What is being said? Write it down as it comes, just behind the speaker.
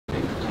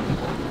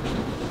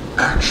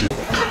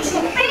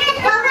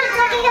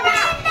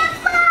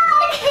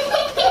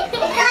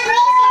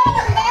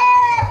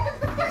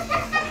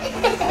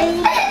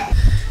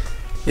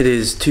It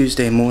is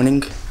Tuesday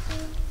morning.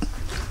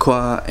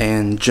 Qua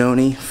and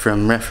Joni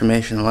from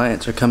Reformation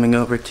Alliance are coming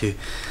over to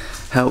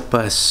help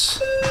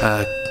us.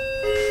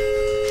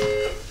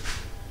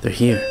 They're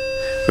here.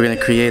 We're going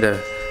to create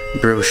a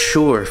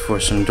brochure for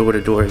some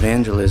door-to-door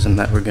evangelism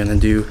that we're going to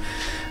do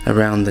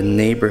around the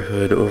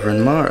neighborhood over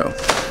in Morrow.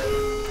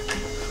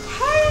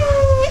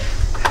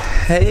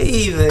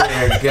 Hey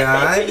there,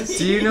 guys.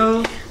 Do you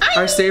know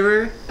our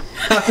saver?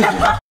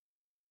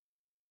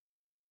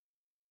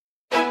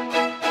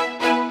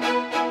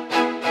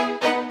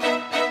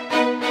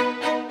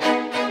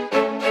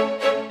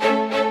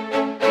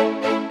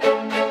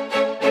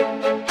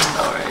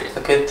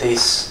 Look at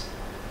these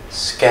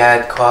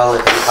SCAD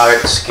quality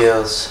art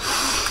skills.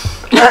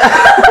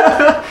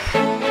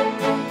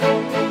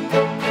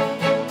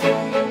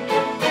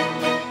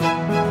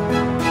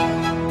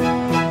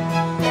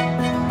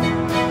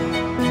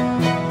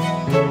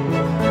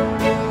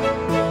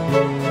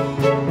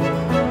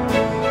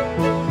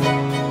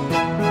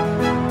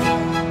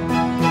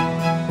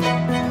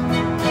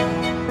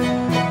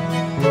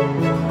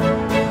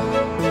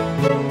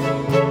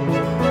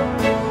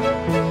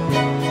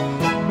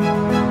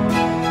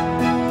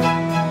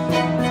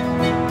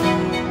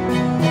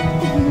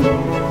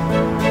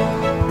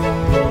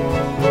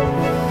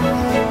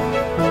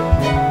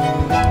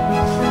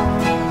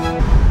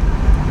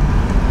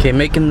 Okay,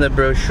 making the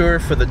brochure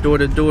for the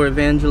door-to-door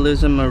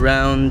evangelism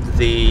around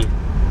the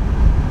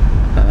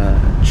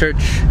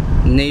church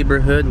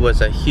neighborhood was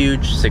a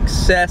huge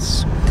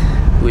success.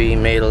 We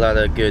made a lot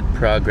of good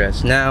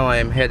progress. Now I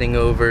am heading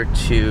over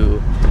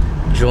to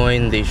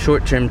join the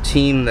short-term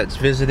team that's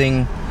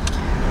visiting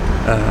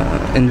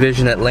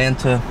Envision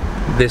Atlanta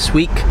this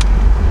week.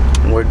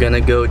 We're gonna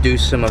go do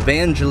some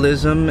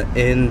evangelism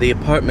in the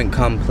apartment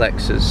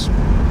complexes.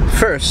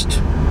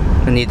 First,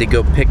 I need to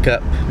go pick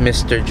up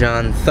Mr.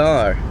 John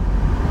Tharr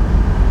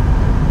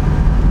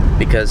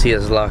because he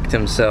has locked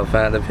himself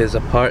out of his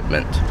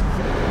apartment.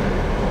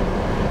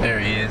 There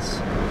he is.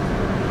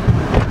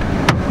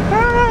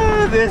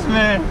 Ah, this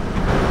man.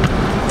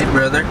 Hey,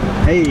 brother.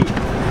 Hey.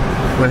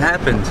 What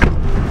happened?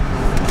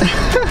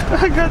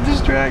 I got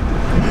distracted.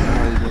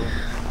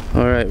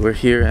 Alright, we're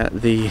here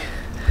at the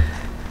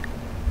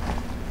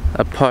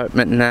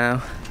apartment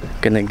now.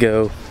 Gonna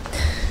go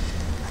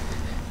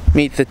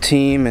meet the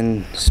team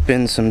and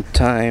spend some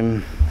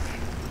time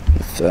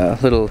with a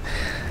little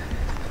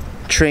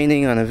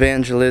training on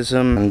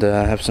evangelism and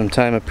have some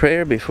time of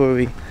prayer before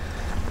we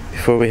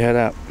head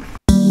out.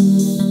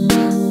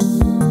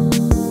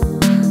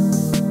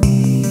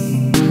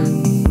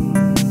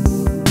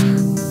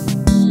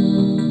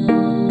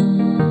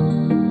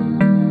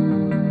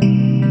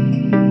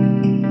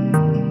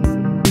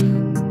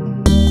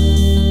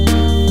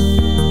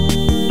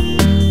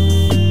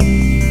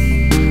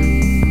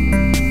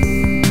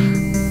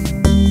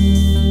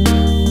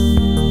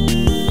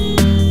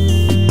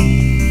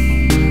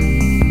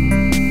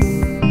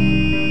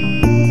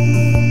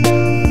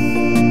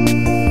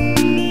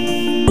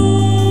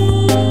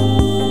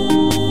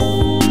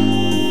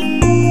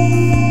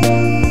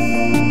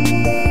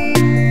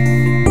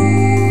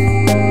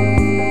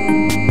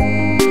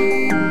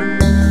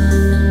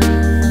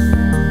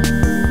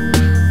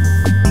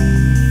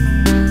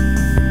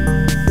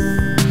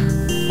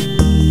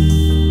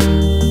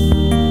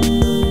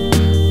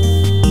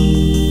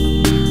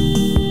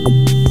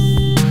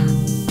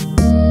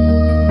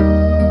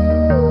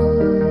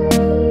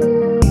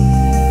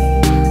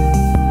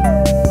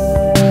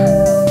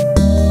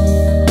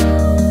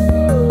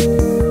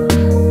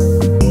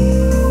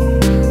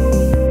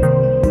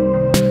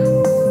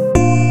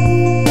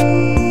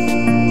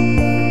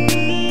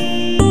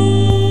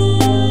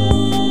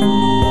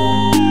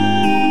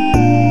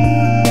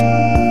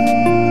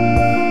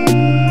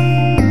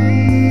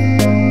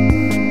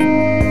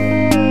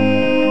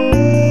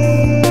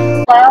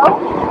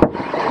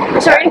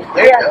 Sorry?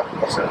 There you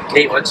go. So,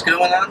 Kate, what's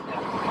going on?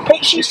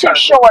 Kate, she's too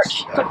short.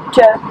 She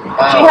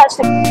has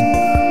to...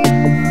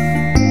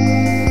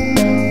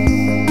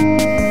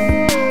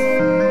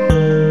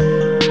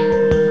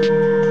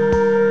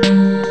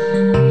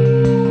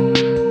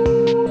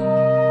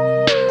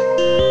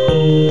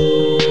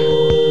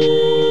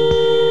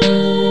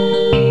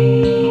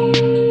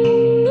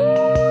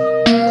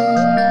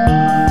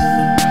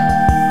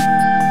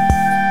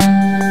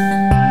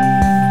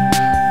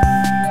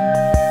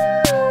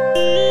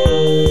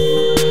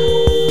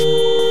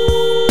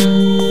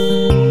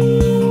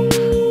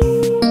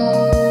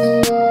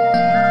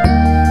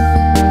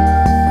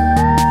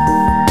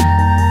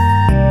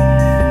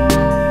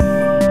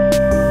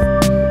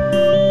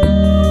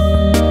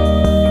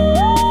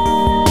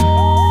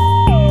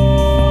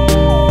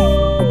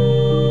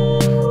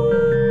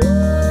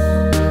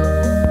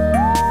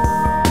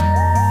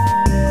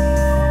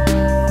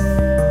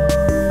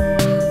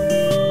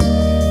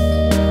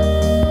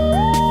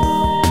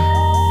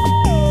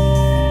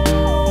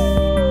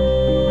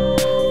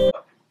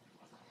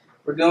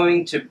 We're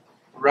going to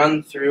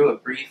run through a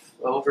brief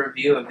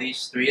overview of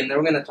these three, and then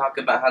we're going to talk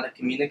about how to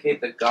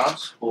communicate the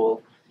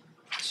gospel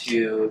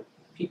to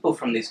people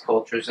from these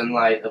cultures in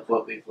light of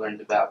what we've learned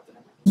about them.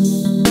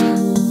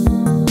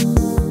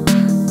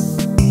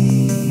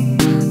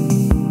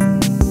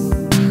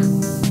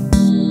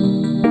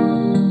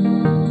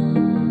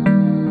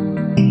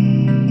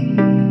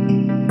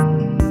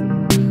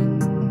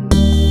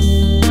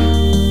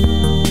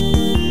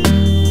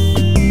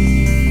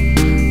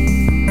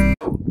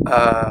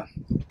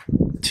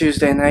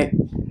 Tuesday night,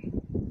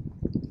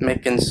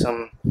 making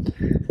some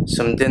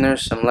dinner,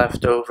 some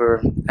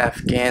leftover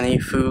Afghani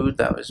food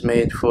that was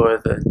made for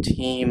the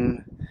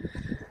team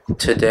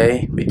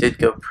today. We did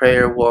go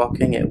prayer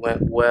walking, it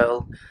went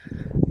well.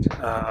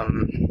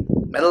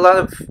 Met a lot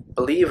of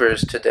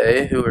believers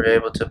today who were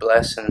able to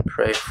bless and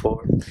pray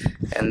for,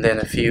 and then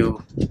a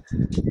few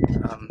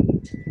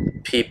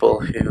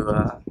people who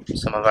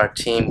some of our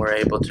team were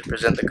able to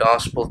present the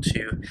gospel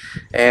to,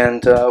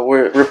 and we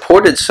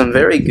reported some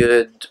very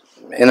good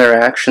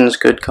interactions,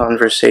 good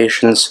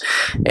conversations,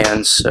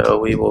 and so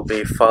we will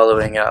be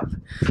following up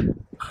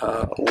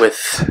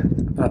with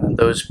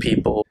those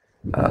people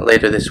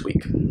later this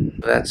week.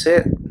 That's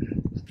it.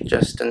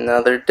 Just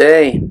another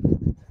day.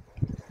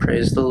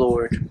 Praise the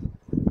Lord.